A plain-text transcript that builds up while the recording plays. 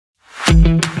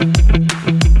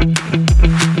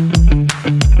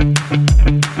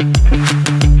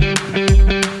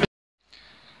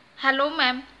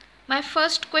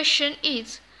first question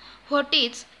is, what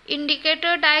is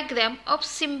indicator diagram of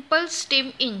simple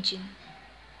steam engine?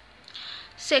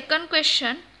 Second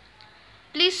question,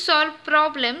 please solve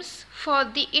problems for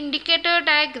the indicator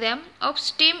diagram of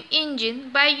steam engine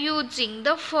by using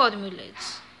the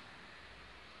formulas.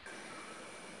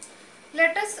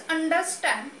 Let us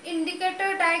understand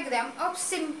indicator diagram of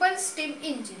simple steam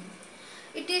engine.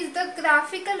 It is the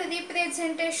graphical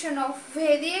representation of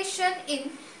variation in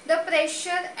the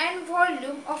pressure and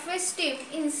volume of a steam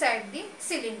inside the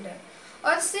cylinder,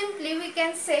 or simply we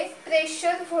can say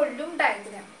pressure volume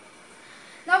diagram.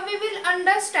 Now we will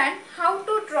understand how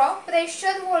to draw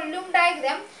pressure volume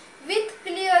diagram with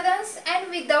clearance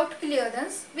and without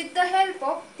clearance with the help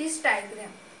of this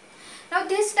diagram. Now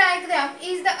this diagram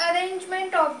is the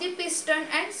arrangement of the piston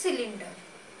and cylinder.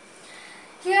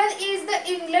 Here is the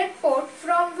inlet port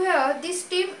from where the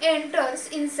steam enters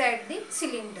inside the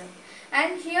cylinder,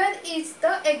 and here is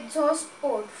the exhaust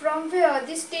port from where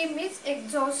the steam is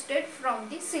exhausted from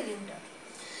the cylinder.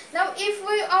 Now if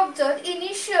we observe,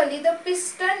 initially the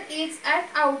piston is at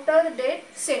outer dead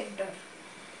center,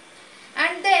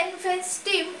 and then when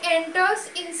steam enters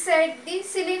inside the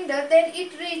cylinder, then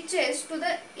it reaches to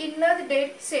the inner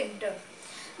dead center.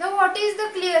 Now what is the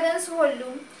clearance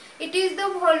volume? It is the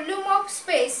volume of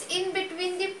space in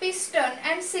between the piston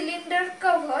and cylinder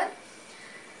cover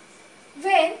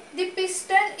when the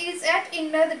piston is at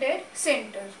inner dead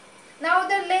center. Now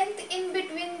the length in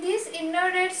between this inner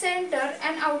dead center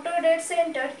and outer dead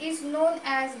center is known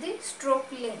as the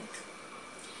stroke length.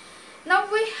 Now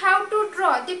we have to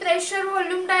draw the pressure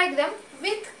volume diagram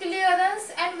with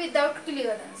clearance and without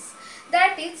clearance.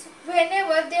 That is,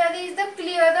 whenever there is the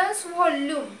clearance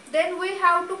volume, then we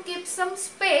have to keep some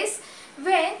space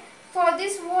for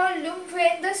this volume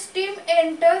when the steam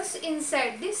enters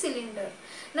inside the cylinder.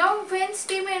 Now when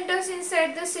steam enters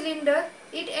inside the cylinder,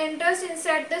 it enters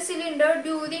inside the cylinder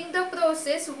during the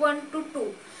process 1 to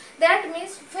 2. That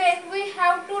means when we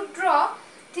have to draw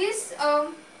this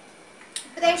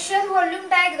pressure volume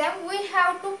diagram, we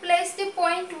have to place the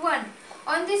point 1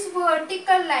 on this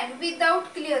vertical line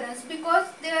without clearance, because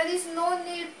there is no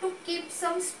need to keep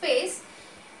some space.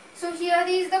 So here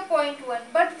is the point 1,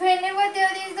 but whenever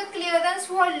there is the clearance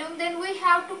volume, then we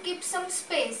have to keep some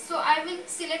space. So I will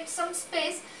select some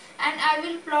space and I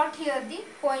will plot here the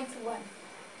point 1.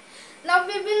 Now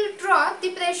we will draw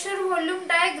the pressure volume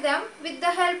diagram with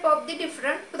the help of the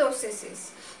different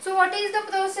processes. So what is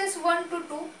the process 1 to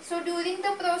 2? So during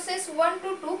the process 1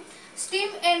 to 2,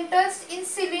 steam enters in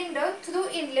cylinder through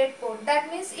inlet port. That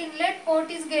means inlet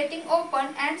port is getting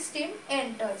open and steam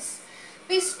enters.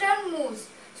 Piston moves.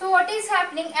 So what is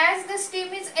happening, as the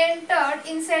steam is entered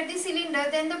inside the cylinder,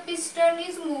 then the piston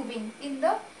is moving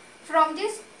from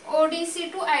this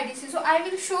ODC to IDC. So I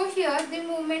will show here the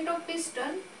movement of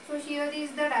piston. So here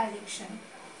is the direction.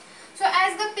 So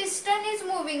as the piston is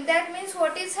moving, that means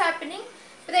what is happening,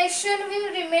 pressure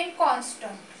will remain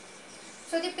constant.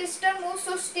 So the piston moves,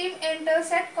 so steam enters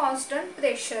at constant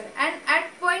pressure, and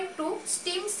at point 2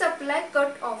 steam supply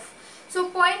cut off. So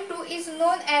point 2 is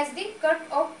known as the cut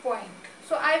off point.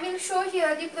 So I will show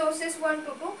here the process 1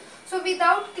 to 2. So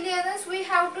without clearance we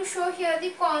have to show here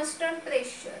the constant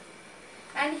pressure,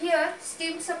 and here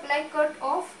steam supply cut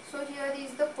off. So here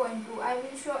is the point 2. I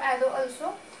will show arrow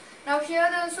also. Now here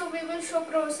also we will show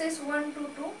process 1 to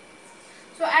 2.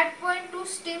 So at point 2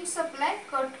 steam supply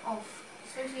cut off.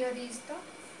 So here is the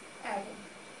arrow.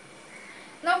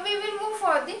 Now we will move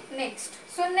for the next.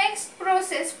 So next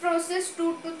process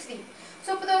 2 to 3.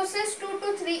 So process 2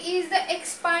 to 3 is the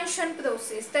expansion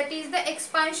process. That is, the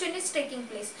expansion is taking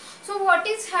place. So what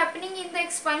is happening in the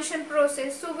expansion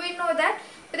process? So we know that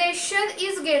pressure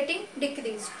is getting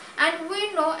decreased, and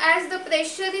we know as the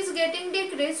pressure is getting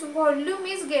decreased, volume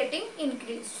is getting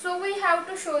increased. So we have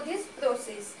to show this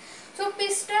process. So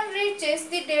piston reaches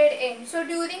the dead end. So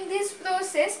during this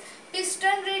process,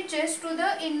 piston reaches to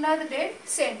the inner dead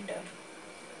center,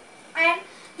 and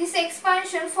this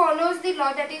expansion follows the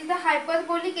law, that is the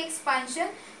hyperbolic expansion.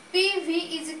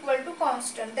 PV is equal to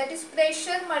constant, that is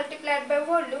pressure multiplied by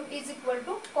volume is equal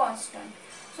to constant.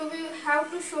 So we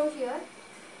have to show here.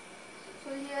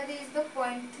 So here is the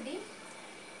point 3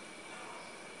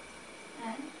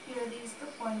 and here is the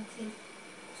point 3.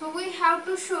 So we have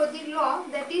to show the law,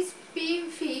 that is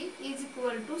PV is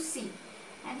equal to C,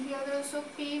 and here also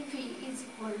PV is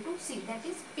equal to C, that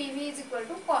is PV is equal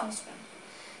to constant.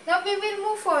 Now we will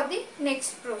move for the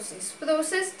next process,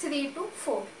 process 3 to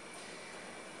 4.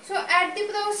 So at the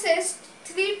process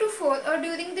 3 to 4, or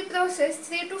during the process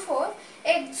 3 to 4,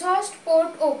 exhaust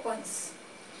port opens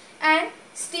and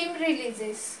steam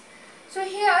releases. So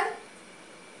here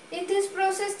In this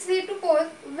process 3 to 4,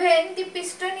 when the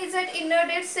piston is at inner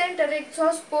dead center,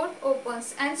 exhaust port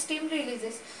opens and steam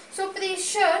releases. So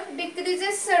pressure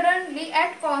decreases suddenly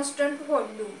at constant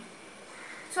volume.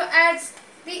 So as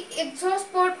the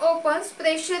exhaust port opens,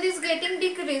 pressure is getting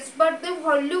decreased but the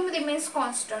volume remains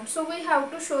constant. So we have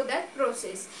to show that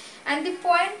process. And the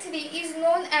point 3 is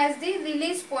known as the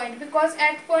release point because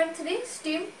at point 3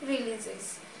 steam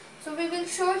releases. So we will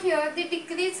show here the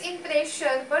decrease in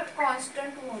pressure but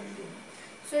constant volume.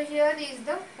 So here is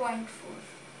the point 4.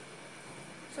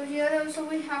 So here also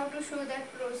we have to show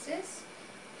that process.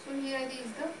 So here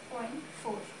is the point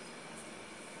 4.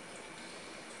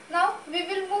 Now we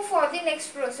will move for the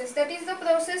next process, that is the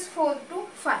process 4 to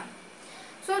 5.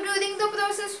 So during the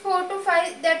process 4 to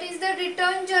 5, that is the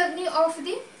return journey of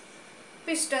the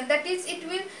piston, that is it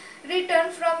will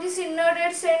return from this inner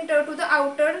dead center to the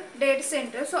outer dead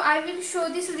center. So I will show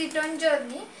this return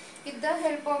journey with the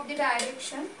help of the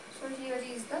direction. So here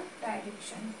is the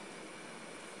direction.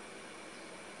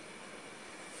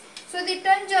 So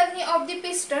return journey of the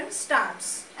piston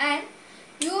starts and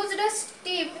used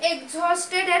steam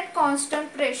exhausted at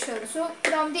constant pressure. So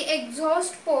from the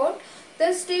exhaust port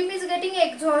the steam is getting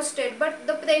exhausted but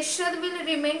the pressure will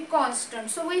remain constant.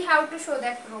 So we have to show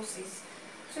that process.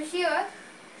 So here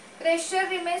pressure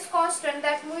remains constant,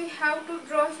 that we have to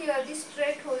draw here the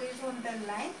straight horizontal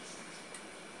line,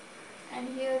 and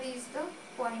here is the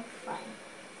point 5,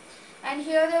 and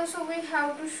here also we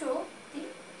have to show the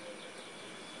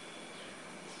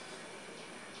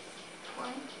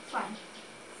point 5.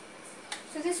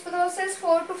 So this process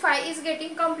 4 to 5 is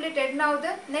getting completed. Now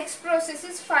the next process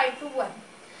is 5 to 1.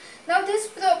 Now this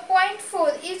point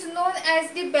 4 is known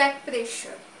as the back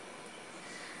pressure.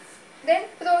 Then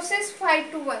process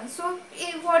 5 to 1. So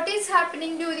what is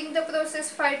happening during the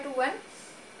process 5 to 1?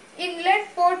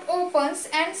 Inlet port opens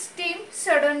and steam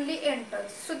suddenly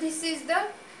enters. So this is the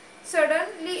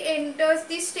suddenly enters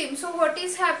the steam. So what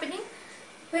is happening?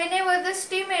 Whenever the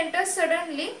steam enters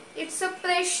suddenly, its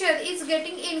pressure is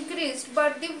getting increased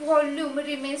but the volume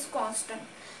remains constant.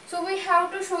 So we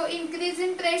have to show increase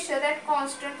in pressure at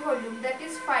constant volume, that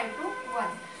is 5 to 1.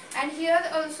 And here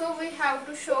also we have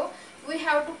to show, we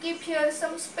have to keep here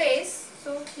some space.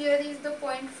 So here is the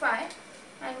point 5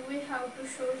 and we have to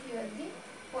show here the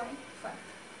point 5.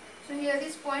 So here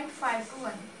is point 5 to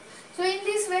 1. So in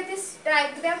this way this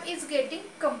diagram is getting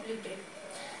completed.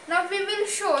 Now we will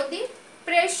show the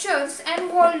pressures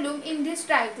and volume in this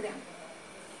diagram.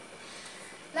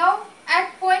 Now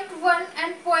at point 1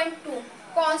 and point 2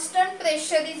 constant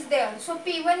pressure is there. So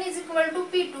P1 is equal to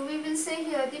P2. We will say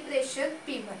here the pressure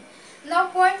P1. Now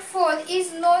point 4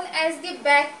 is known as the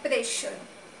back pressure.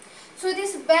 So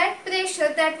this back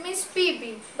pressure, that means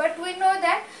PB. But we know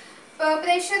that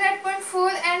pressure at point 4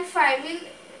 and 5 will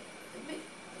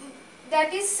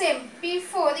that is same.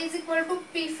 P4 is equal to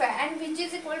P5 and which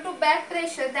is equal to back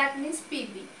pressure, that means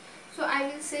PB. So I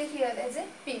will say here as a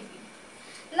PB.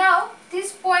 Now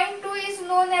this point 2 is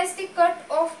known as the cut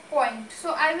off point.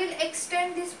 So I will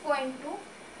extend this point 2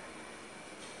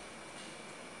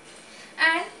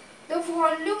 and the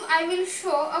volume I will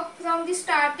show up from the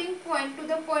starting point to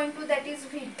the point 2, that is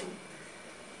V2.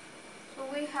 So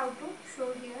we have to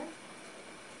show here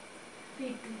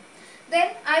V2.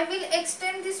 Then I will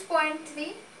extend this point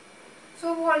 3.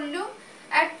 So volume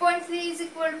at point 3 is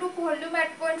equal to volume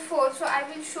at point 4. So I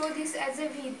will show this as a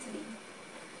V3.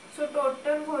 So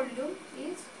total volume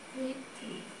is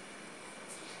V3.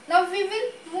 Now we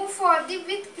will move for the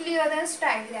width clearance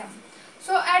diagram.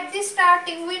 So at the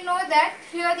starting we know that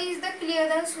here is the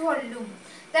clearance volume.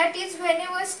 That is,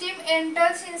 whenever steam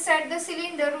enters inside the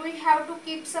cylinder, we have to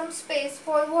keep some space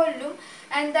for volume,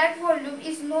 and that volume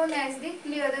is known as the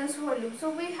clearance volume. So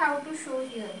we have to show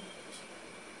here.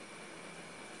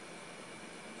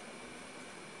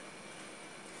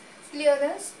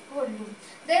 Clearance volume.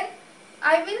 Then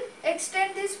I will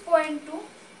extend this point to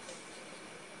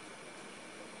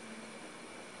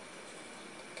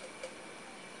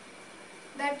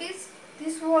that is,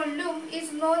 this volume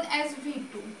is known as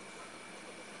V2.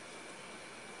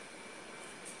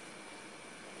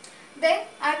 Then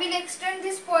I will extend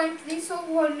this point 3. So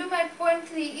volume at point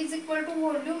 3 is equal to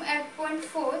volume at point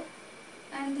 4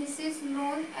 and this is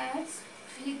known as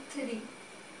V3.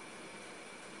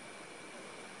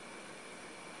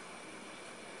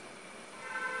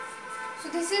 So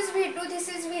this is V2, this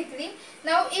is V3.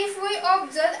 Now if we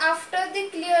observe, after the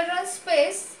clearance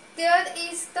space there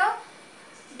is the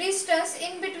distance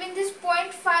in between this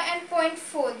point 5 and point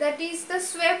 4, that is the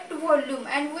swept volume,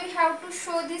 and we have to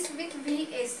show this with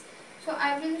Vs. So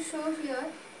I will show here,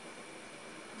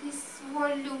 this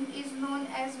volume is known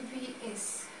as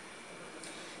Vs.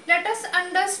 Let us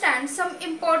understand some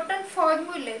important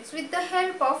formulas with the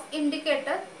help of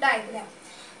indicator diagram.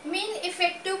 Mean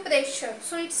effective pressure.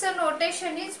 So its a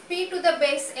notation is P to the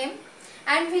base M,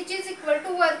 and which is equal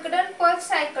to work done per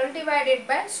cycle divided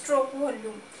by stroke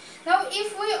volume. Now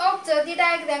if we observe the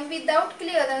diagram without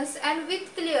clearance and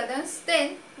with clearance,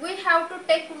 then we have to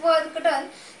take work done,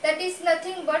 that is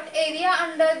nothing but area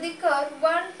under the curve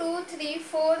 1, 2, 3,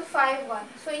 4, 5, 1.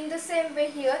 So in the same way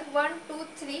here 1, 2,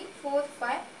 3, 4,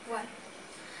 5, 1.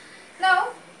 Now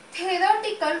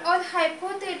theoretical or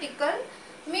hypothetical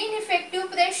mean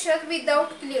effective pressure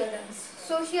without clearance.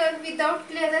 So here without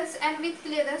clearance and with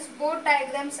clearance, both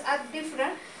diagrams are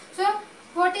different. So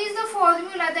what is the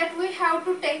formula that we have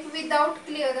to take without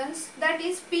clearance? That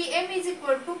is Pm is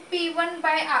equal to P1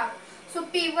 by R. So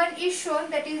P1 is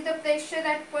shown, that is the pressure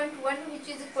at point 1, which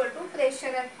is equal to pressure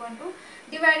at point 2,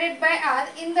 divided by R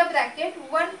in the bracket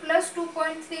 1 plus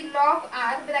 2.3 log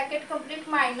R bracket complete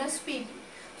minus Pb.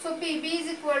 So Pb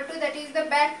is equal to, that is the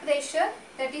back pressure,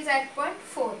 that is at point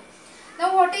 4.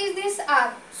 Now what is this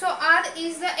R? So R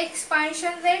is the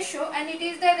expansion ratio, and it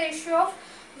is the ratio of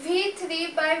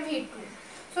V3 by V2.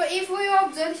 So if we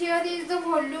observe, here is the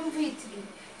volume V3.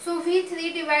 So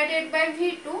V3 divided by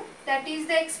V2, that is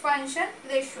the expansion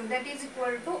ratio, that is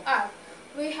equal to R.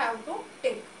 We have to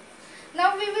take.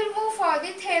 Now we will move for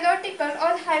the theoretical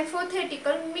or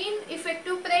hypothetical mean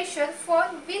effective pressure for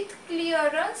with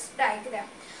clearance diagram.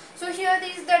 So here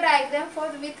is the diagram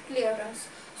for with clearance.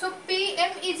 So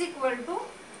Pm is equal to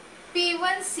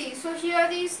P1C. So here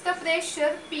is the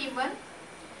pressure P1.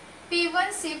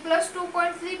 P1C plus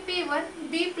 2.3 P1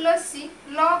 B plus C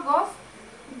log of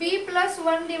B plus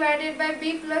 1 divided by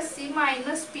B plus C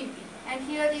minus Pb, and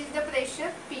here is the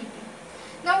pressure Pb.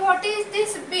 Now what is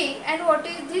this B and what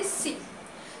is this C?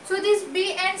 So this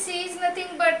B and C is nothing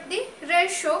but the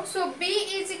ratio. So B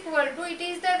is equal to, it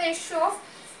is the ratio of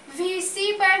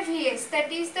Vc by Vs,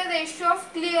 that is the ratio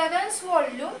of clearance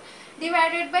volume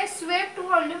divided by swept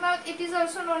volume, or it is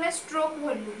also known as stroke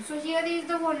volume. So here is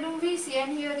the volume Vc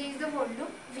and here is the volume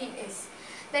Vs,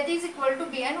 that is equal to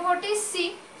B. And what is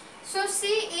C? So C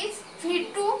is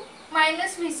V2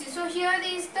 minus Vc. So here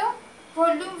is the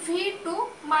volume V2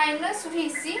 minus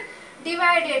Vc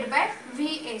divided by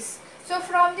Vs. So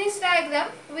from this diagram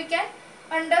we can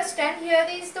understand, here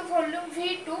is the volume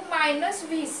V2 minus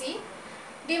Vc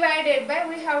divided by,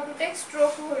 we have to take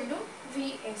stroke volume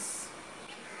Vs.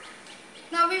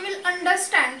 Now we will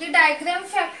understand the diagram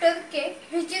factor K,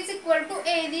 which is equal to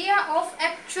area of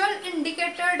actual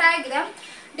indicator diagram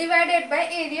divided by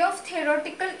area of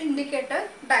theoretical indicator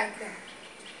diagram.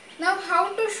 Now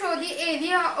how to show the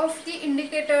area of the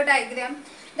indicator diagram?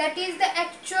 That is the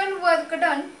actual work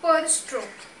done per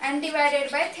stroke and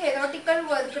divided by theoretical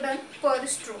work done per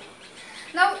stroke.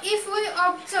 Now if we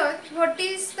observe what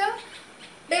is the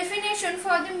definition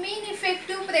for the mean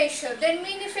effective pressure, then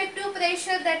mean effective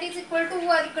pressure, that is equal to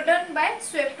work done by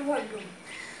swept volume.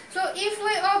 So if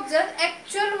we observe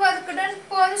actual work done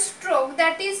per stroke,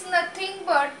 that is nothing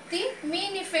but the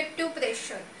mean effective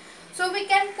pressure. So we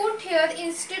can put here,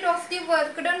 instead of the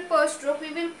work done per stroke,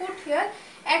 we will put here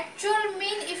actual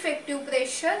mean effective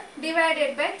pressure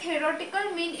divided by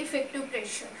theoretical mean effective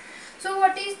pressure. So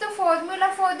what is the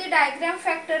formula for the diagram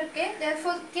factor K?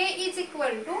 Therefore K is equal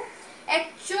to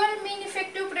actual mean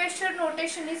effective pressure,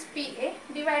 notation is Pa,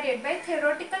 divided by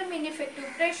theoretical mean effective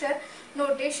pressure,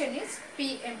 notation is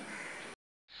Pm.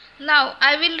 Now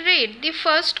I will read the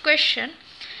first question.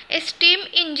 A steam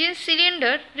engine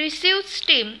cylinder receives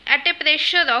steam at a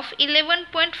pressure of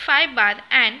 11.5 bar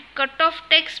and cutoff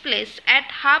takes place at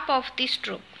half of the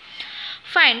stroke.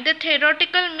 Find the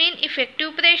theoretical mean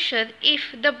effective pressure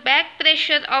if the back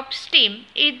pressure of steam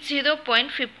is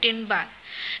 0.15 bar.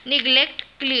 Neglect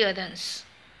clearance.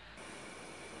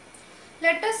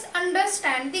 Let us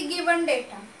understand the given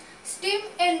data. Steam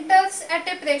enters at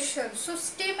a pressure. So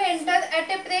steam enters at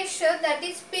a pressure, that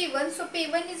is P1. So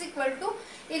P1 is equal to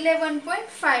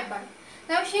 11.5 bar.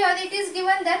 Now here it is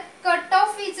given that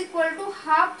cutoff is equal to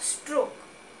half stroke.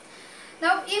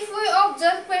 Now if we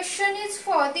observe, question is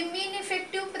for the mean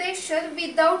effective pressure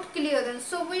without clearance.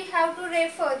 So we have to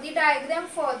refer the diagram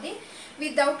for the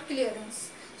without clearance.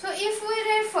 So if we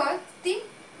refer the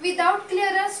without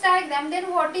clearance diagram, then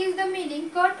what is the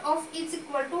meaning? Cutoff is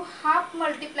equal to half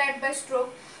multiplied by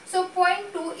stroke. So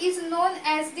point 2 is known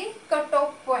as the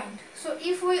cutoff point. So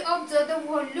if we observe the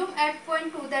volume at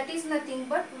point 2, that is nothing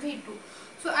but V2.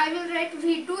 So I will write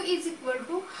V2 is equal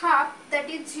to half, that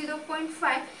is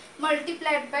 0.5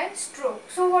 multiplied by stroke.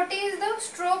 So what is the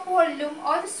stroke volume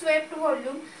or swept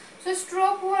volume? So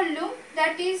stroke volume,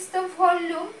 that is the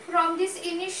volume from this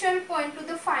initial point to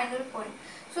the final point.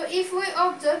 So if we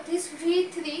observe this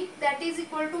V3, that is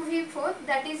equal to V4,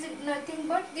 that is nothing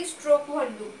but the stroke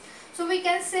volume. So we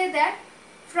can say that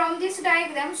from this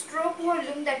diagram, stroke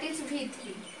volume, that is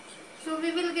V3. So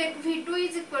we will get V2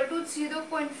 is equal to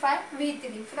 0.5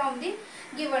 V3 from the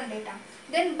given data.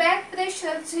 Then back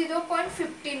pressure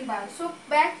 0.15 bar. So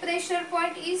back pressure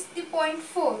point is the point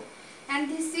 4 and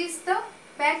this is the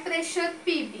back pressure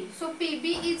PB. So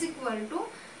PB is equal to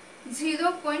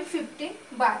 0.15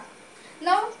 bar.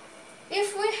 Now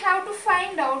if we have to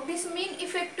find out this mean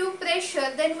effective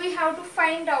pressure, then we have to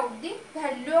find out the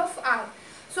value of R.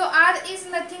 So R is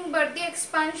nothing but the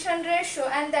expansion ratio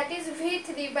and that is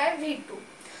V3 by V2.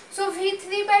 So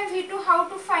V3 by V2 how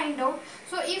to find out?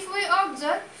 So if we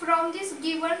observe from this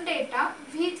given data,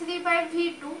 V3 by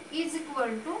V2 is equal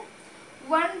to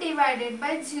 1 divided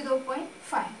by 0.5,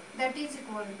 that is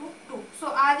equal to 2.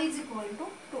 So R is equal to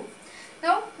 2.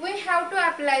 Now we have to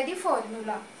apply the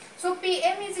formula. So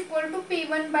Pm is equal to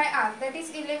P1 by R, that is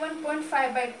 11.5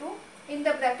 by 2 in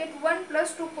the bracket 1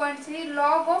 plus 2.3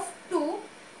 log of 2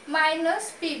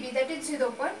 minus Pb, that is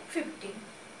 0.15.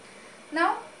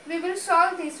 Now we will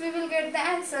solve this, we will get the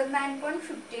answer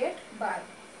 9.58 bar.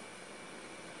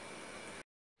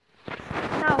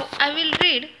 Now I will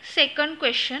read second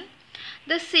question.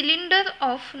 The cylinder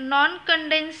of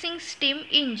non-condensing steam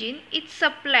engine is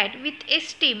supplied with a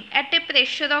steam at a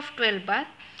pressure of 12 bar.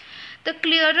 The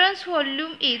clearance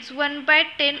volume is 1 by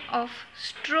 10 of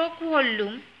stroke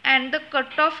volume and the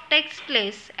cutoff takes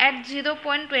place at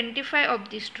 0.25 of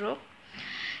the stroke.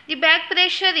 The back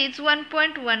pressure is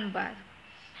 1.1 bar.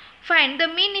 Find the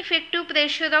mean effective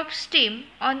pressure of steam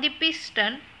on the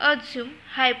piston. Assume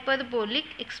hyperbolic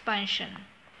expansion.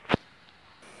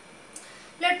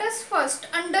 Let us first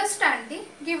understand the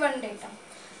given data.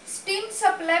 Steam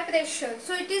supply pressure,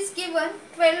 so it is given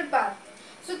 12 bar.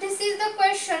 So this is the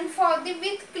question for the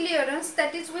with clearance,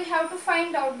 that is we have to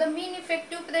find out the mean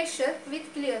effective pressure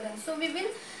with clearance. So we will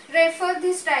refer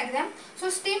this diagram. So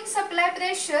steam supply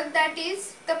pressure, that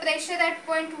is the pressure at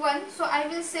point 1. So I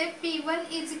will say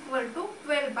P1 is equal to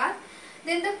 12 bar.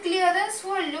 Then the clearance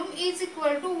volume is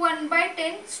equal to 1 by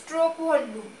 10 stroke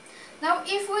volume. Now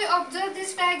if we observe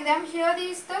this diagram, here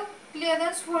is the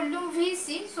clearance volume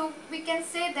Vc. So we can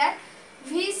say that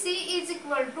Vc is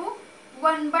equal to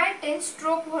 1 by 10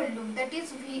 stroke volume, that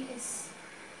is Vs.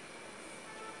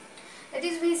 That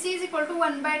is Vc is equal to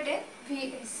 1 by 10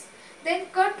 Vs. Then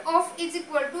cut off is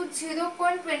equal to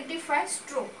 0.25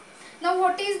 stroke. Now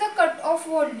what is the cut off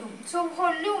volume? So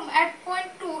volume at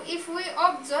point 2, if we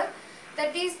observe,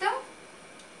 that is the,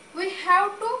 we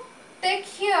have to take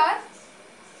here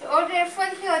or refer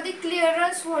here the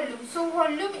clearance volume. So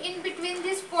volume in between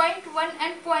this point 1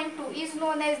 and point 2 is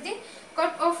known as the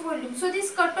cut off volume. So this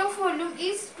cut off volume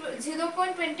is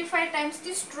 0.25 times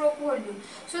the stroke volume.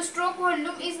 So stroke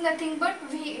volume is nothing but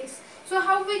Vs. So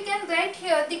how we can write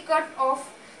here the cut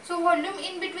off? So volume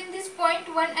in between this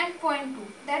point 1 and point 2,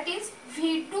 that is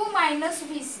V2 minus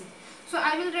Vc. So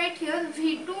I will write here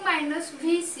V2 minus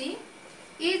Vc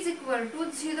is equal to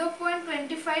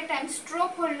 0.25 times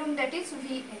stroke volume, that is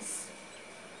Vs.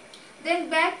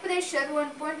 Then back pressure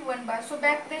 1.1 bar. So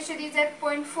back pressure is at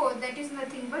point 4, that is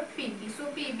nothing but Pb. So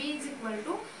Pb is equal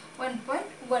to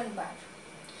 1.1 bar.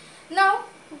 Now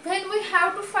when we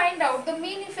have to find out the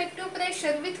mean effective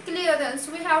pressure with clearance,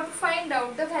 we have to find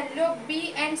out the value of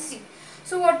B and C.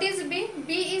 So what is B?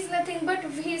 B is nothing but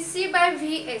Vc by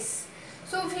Vs.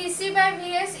 So Vc by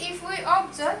Vs, if we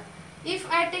observe, if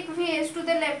I take Vs to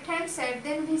the left hand side,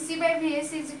 then Vc by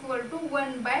Vs is equal to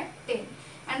 1 by 10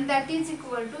 and that is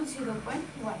equal to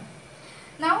 0.1.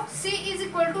 Now C is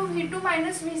equal to V2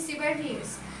 minus Vc by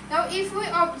Vs. Now if we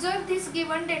observe this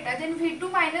given data, then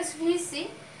V2 minus Vc,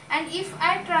 and if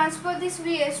I transfer this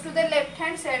Vs to the left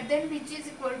hand side, then which is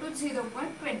equal to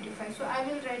 0.25. So I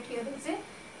will write here as a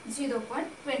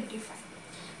 0.25.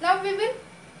 Now we will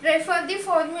refer the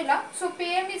formula. So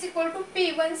Pm is equal to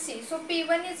P1C. So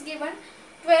P1 is given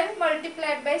 12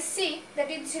 multiplied by C, that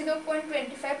is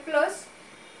 0.25 plus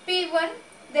P1,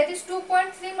 that is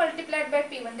 2.3 multiplied by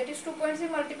P1, that is 2.3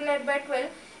 multiplied by 12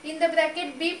 in the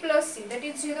bracket B plus C, that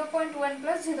is 0.1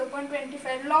 plus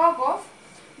 0.25 log of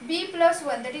B plus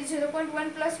 1, that is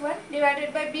 0.1 plus 1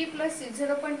 divided by B plus C,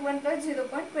 0.1 plus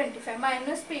 0.25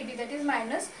 minus Pb, that is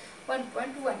minus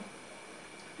 1.1.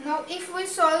 Now if we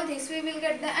solve this, we will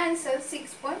get the answer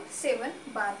 6.7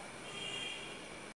 bar.